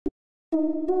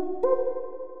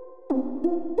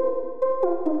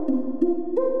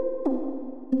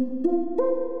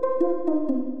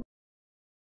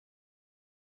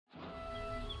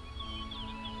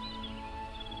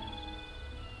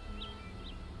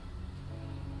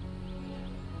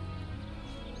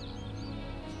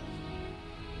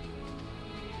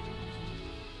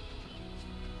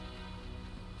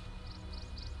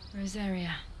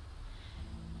Rosaria.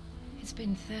 It's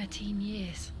been 13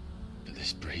 years. But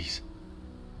this breeze,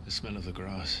 the smell of the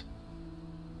grass,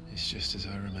 it's just as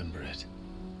I remember it.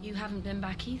 You haven't been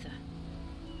back either.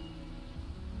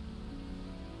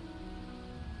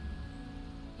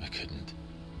 I couldn't.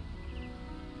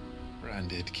 Rand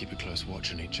did keep a close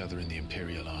watch on each other in the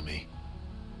Imperial Army.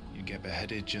 You'd get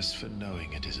beheaded just for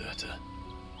knowing a deserter.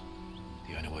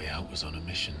 The only way out was on a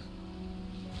mission.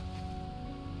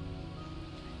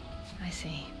 I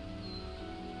see.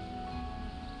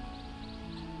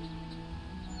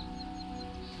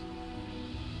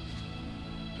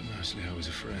 But mostly I was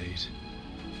afraid.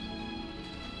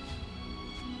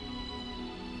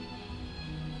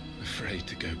 Afraid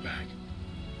to go back.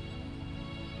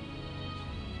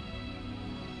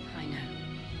 I know.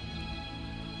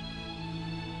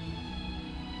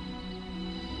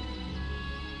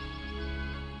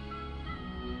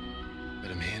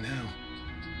 But I'm here now.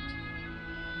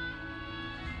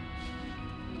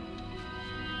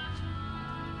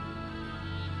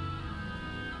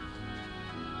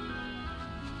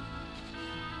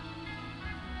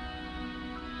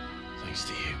 Thanks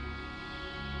to you.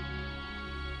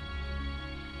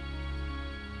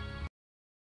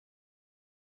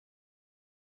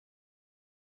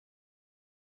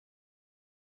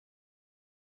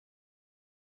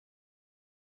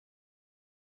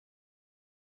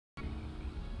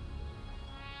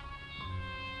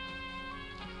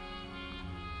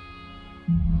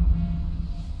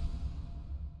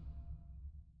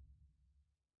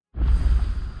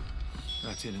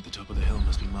 That inn at the top of the hill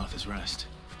must be Martha's Rest.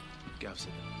 Gav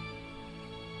said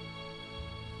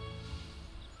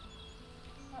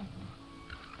it.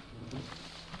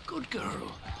 Good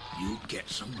girl. You get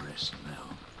some rest now.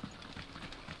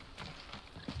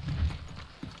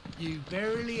 You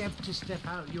barely have to step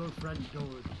out your front door.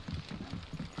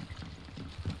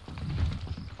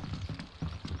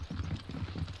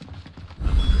 I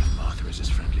wonder if Martha is as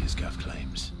friendly as Gav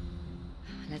claims.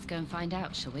 Let's go and find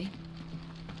out, shall we?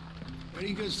 When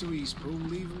he goes to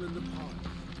Eastpool, leave him in the park.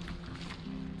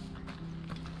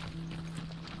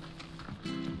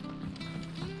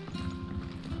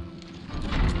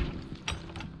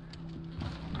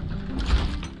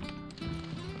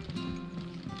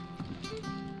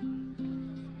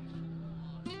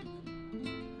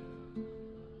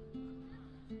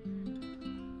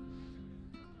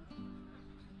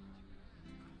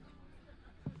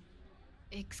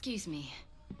 Excuse me.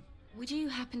 Would you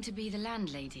happen to be the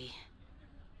landlady?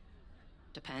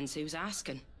 Depends who's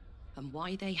asking, and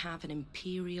why they have an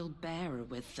Imperial bearer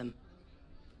with them.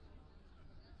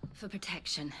 For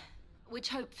protection, which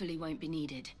hopefully won't be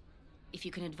needed. If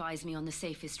you can advise me on the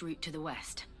safest route to the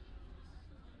west.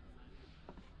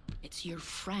 It's your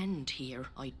friend here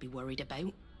I'd be worried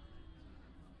about.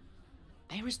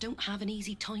 Bearers don't have an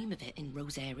easy time of it in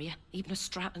Rosaria. Even a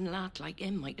strapping lad like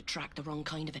him might attract the wrong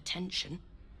kind of attention.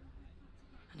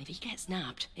 And if he gets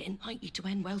nabbed, it ain't likely to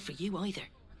end well for you either.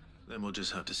 Then we'll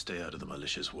just have to stay out of the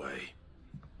malicious way.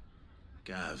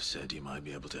 Gav said you might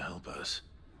be able to help us.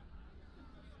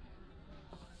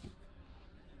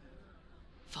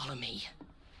 Follow me.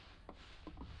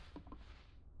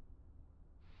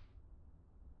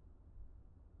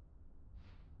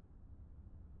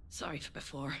 Sorry for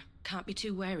before. Can't be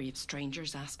too wary of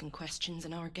strangers asking questions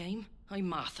in our game. I'm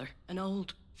Martha, an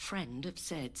old friend of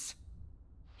Sid's.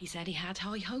 He said he had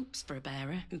high hopes for a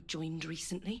bearer who joined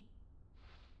recently.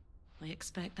 I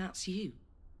expect that's you.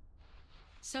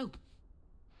 So,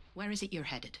 where is it you're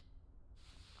headed?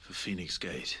 For Phoenix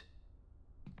Gate.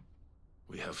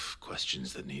 We have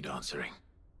questions that need answering.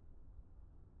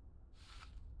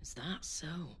 Is that so?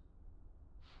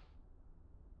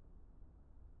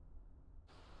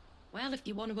 Well, if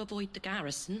you want to avoid the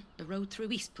garrison, the road through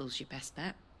Eastpool's your best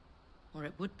bet. Or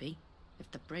it would be, if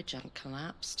the bridge hadn't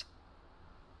collapsed.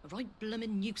 A right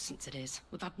bloomin' nuisance it is.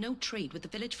 We've had no trade with the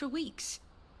village for weeks.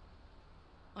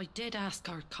 I did ask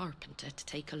our carpenter to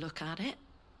take a look at it.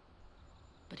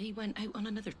 But he went out on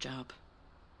another job,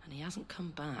 and he hasn't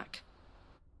come back.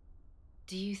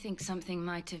 Do you think something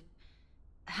might have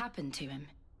happened to him?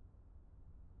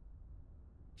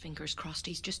 Fingers crossed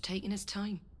he's just taking his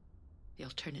time. The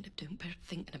alternative don't bear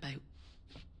thinking about.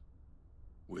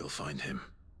 We'll find him.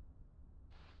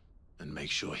 And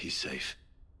make sure he's safe.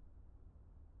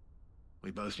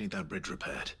 We both need that bridge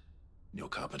repaired. Your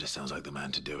carpenter sounds like the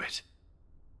man to do it.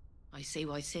 I see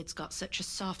why Sid's got such a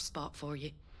soft spot for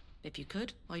you. If you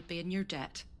could, I'd be in your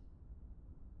debt.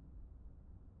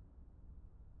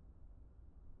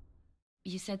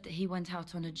 You said that he went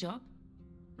out on a job?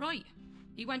 Right.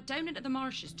 He went down into the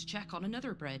marshes to check on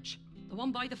another bridge. The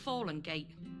one by the Fallen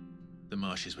Gate. The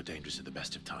marshes were dangerous at the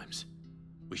best of times.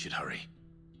 We should hurry.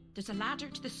 There's a ladder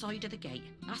to the side of the gate.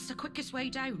 That's the quickest way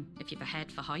down, if you've a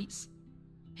head for heights.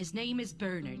 His name is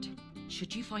Bernard.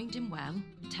 Should you find him well,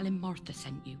 tell him Martha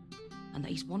sent you, and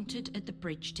that he's wanted at the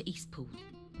bridge to Eastpool.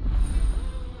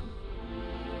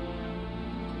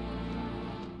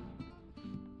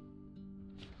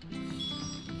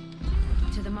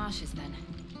 To the marshes, then.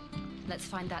 Let's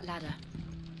find that ladder.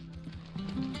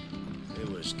 It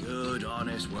was good,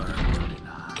 honest work.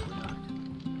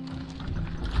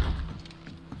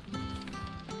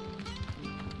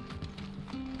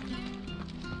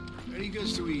 Ready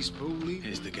goes to Eastpool, Lee.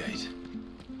 Here's the gate.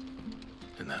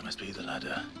 And that must be the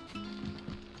ladder.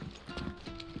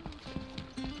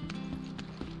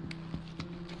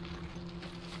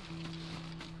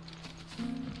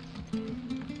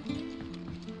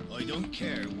 I don't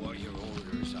care what your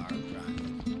orders are,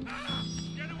 Brandon.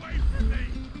 Get away from me!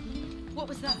 What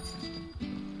was that?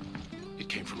 It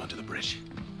came from under the bridge.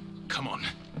 Come on.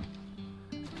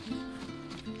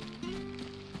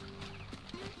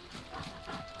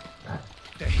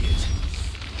 There he is.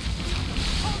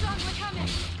 Hold on, we're coming!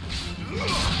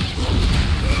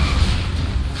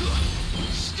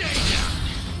 Stay down!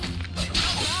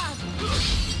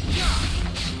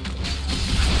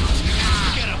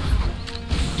 Get him!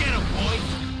 Get him, boy!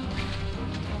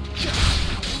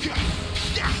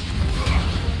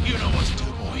 You know what to do,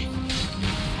 boy.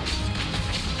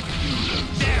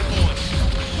 There, boy!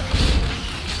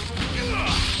 You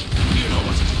know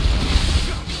what to do.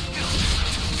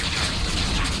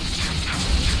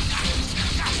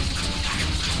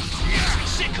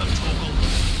 Sick of Toggle.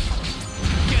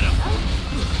 Get him!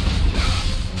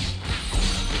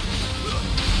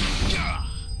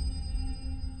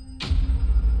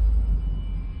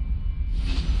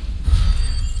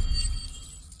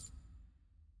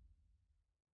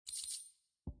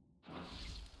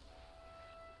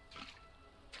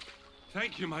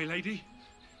 Thank you, my lady.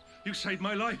 You saved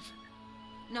my life.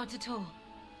 Not at all.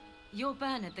 You're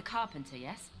Bernard the carpenter,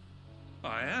 yes?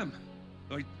 I am.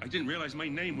 I didn't realize my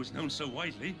name was known so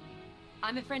widely.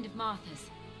 I'm a friend of Martha's.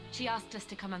 She asked us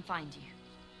to come and find you.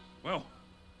 Well,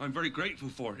 I'm very grateful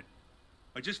for it.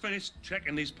 I just finished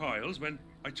checking these piles when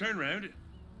I turn round.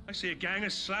 I see a gang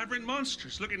of slavering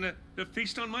monsters looking to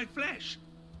feast on my flesh.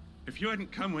 If you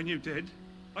hadn't come when you did,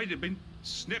 I'd have been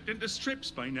snipped into strips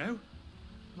by now.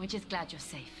 We're just glad you're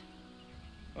safe.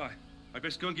 I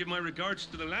best go and give my regards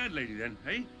to the landlady then,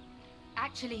 eh?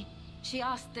 Actually, she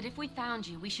asked that if we found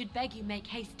you, we should beg you make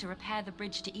haste to repair the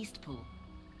bridge to Eastpool.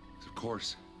 Of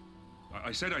course.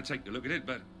 I said I'd take a look at it,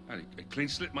 but it clean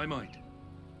slipped my mind.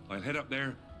 I'll head up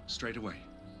there straight away.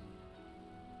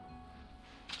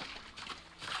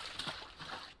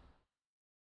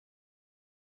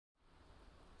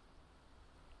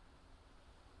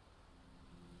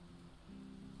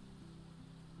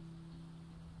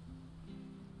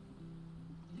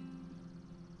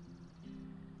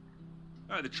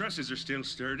 The trusses are still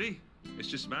sturdy. It's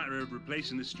just a matter of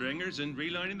replacing the stringers and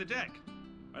relining the deck.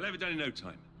 I'll have it done in no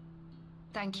time.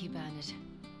 Thank you, Bernard.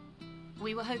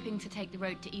 We were hoping to take the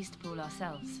road to Eastpool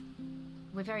ourselves.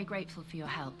 We're very grateful for your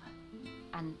help.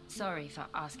 And sorry for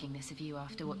asking this of you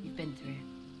after what you've been through.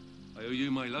 I owe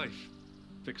you my life.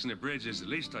 Fixing a bridge is the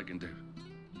least I can do.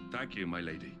 Thank you, my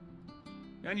lady.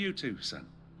 And you too, son.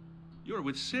 You're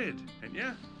with Sid, ain't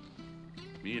ya?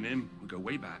 Me and him, we go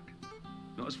way back.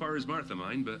 Not as far as Martha,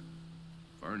 mind, but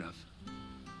far enough.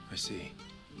 I see.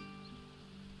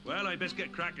 Well, I best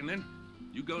get cracking then.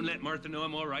 You go and let Martha know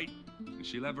I'm all right, and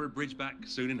she'll have her bridge back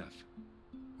soon enough.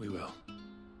 We will.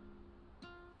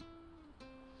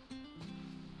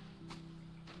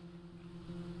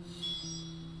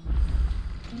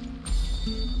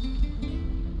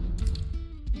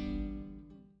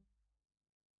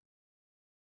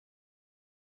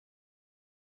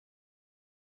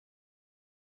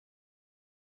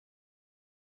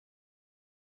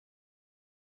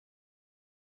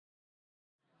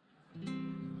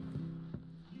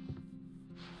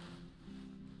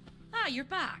 Ah, you're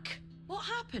back. What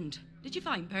happened? Did you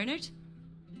find Bernard?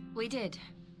 We did.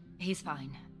 He's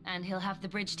fine, and he'll have the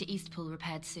bridge to Eastpool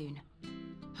repaired soon.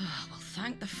 Well,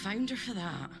 thank the Founder for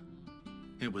that.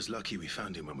 It was lucky we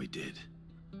found him when we did.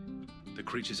 The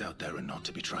creatures out there are not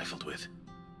to be trifled with.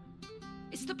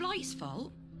 It's the Blight's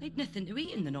fault. They'd nothing to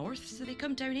eat in the north, so they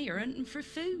come down here hunting for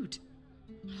food.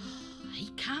 He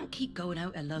can't keep going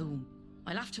out alone.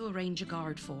 I'll have to arrange a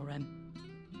guard for him.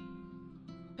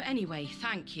 But anyway,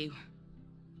 thank you.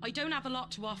 I don't have a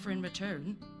lot to offer in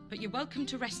return, but you're welcome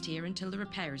to rest here until the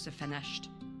repairs are finished.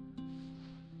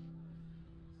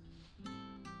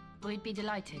 We'd be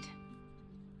delighted.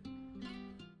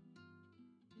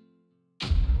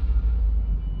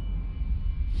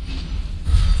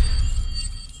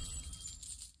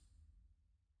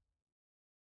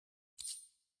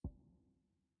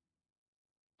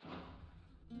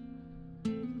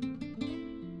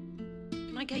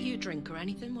 Can I get you a drink or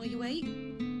anything while you wait?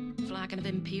 Flagon of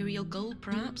Imperial Gold,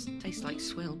 perhaps? Tastes like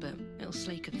swill, but it'll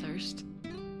slake a thirst.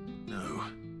 No,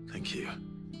 thank you.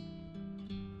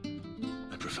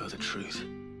 I prefer the truth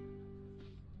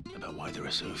about why there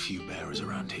are so few bearers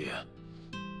around here.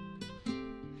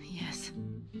 Yes.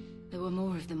 There were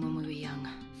more of them when we were young.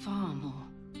 Far more.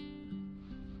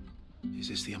 Is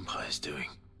this the Empire's doing?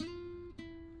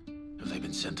 Have they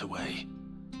been sent away?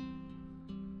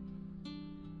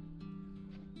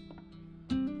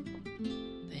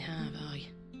 They have, aye.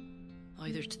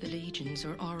 Either to the Legions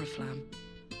or Oriflamme.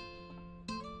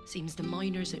 Seems the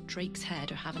miners at Drake's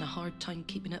Head are having a hard time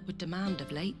keeping up with demand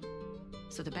of late,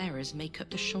 so the bearers make up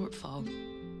the shortfall.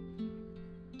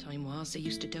 Time was they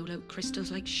used to dole out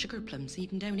crystals like sugar plums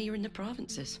even down here in the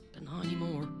provinces, but not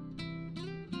anymore.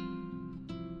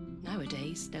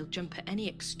 Nowadays, they'll jump at any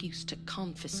excuse to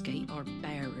confiscate our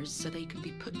bearers so they can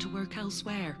be put to work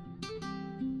elsewhere.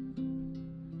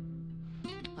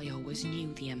 I always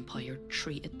knew the Empire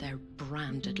treated their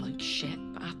branded like shit,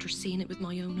 but after seeing it with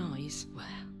my own eyes, well...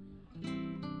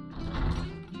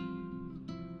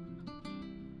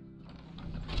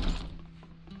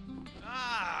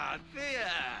 Ah,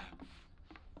 there!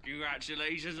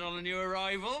 Congratulations on the new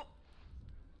arrival.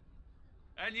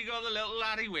 And you got the little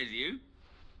laddie with you?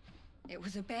 It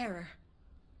was a bearer.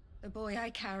 The boy I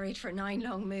carried for 9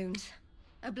 long moons.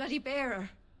 A bloody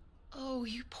bearer. Oh,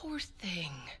 you poor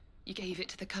thing. You gave it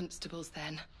to the constables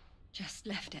then? Just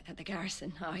left it at the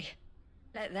garrison, aye.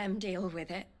 Let them deal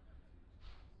with it.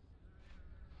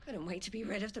 Couldn't wait to be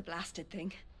rid of the blasted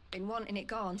thing. Been wanting it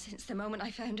gone since the moment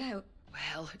I found out.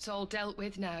 Well, it's all dealt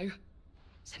with now.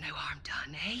 So no harm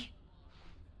done, eh?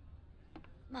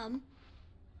 Mum,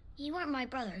 he weren't my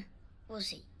brother, was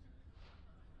he?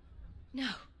 No.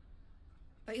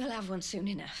 But you'll have one soon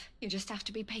enough. You just have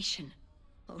to be patient.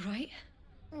 All right?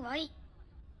 All right.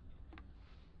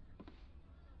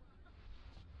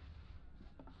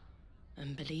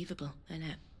 Unbelievable,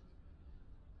 innit?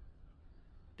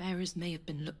 Bearers may have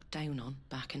been looked down on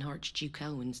back in Archduke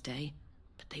Elwin's day,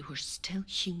 but they were still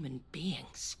human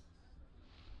beings.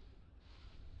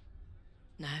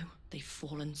 Now they've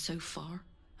fallen so far,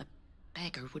 a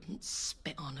beggar wouldn't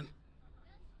spit on them.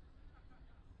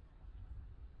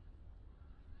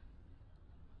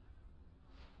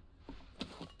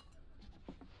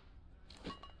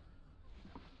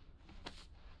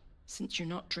 Since you're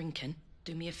not drinking,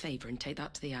 do me a favour and take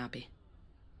that to the Abbey.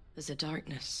 There's a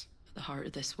darkness at the heart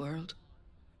of this world,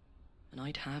 and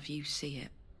I'd have you see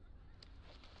it.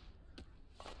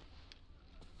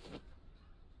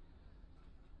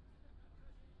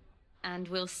 And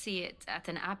we'll see it at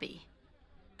an abbey.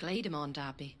 Glademond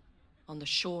Abbey, on the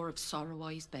shore of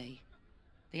Sorrowise Bay.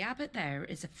 The abbot there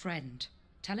is a friend.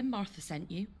 Tell him Martha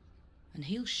sent you, and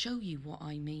he'll show you what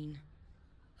I mean.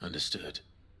 Understood.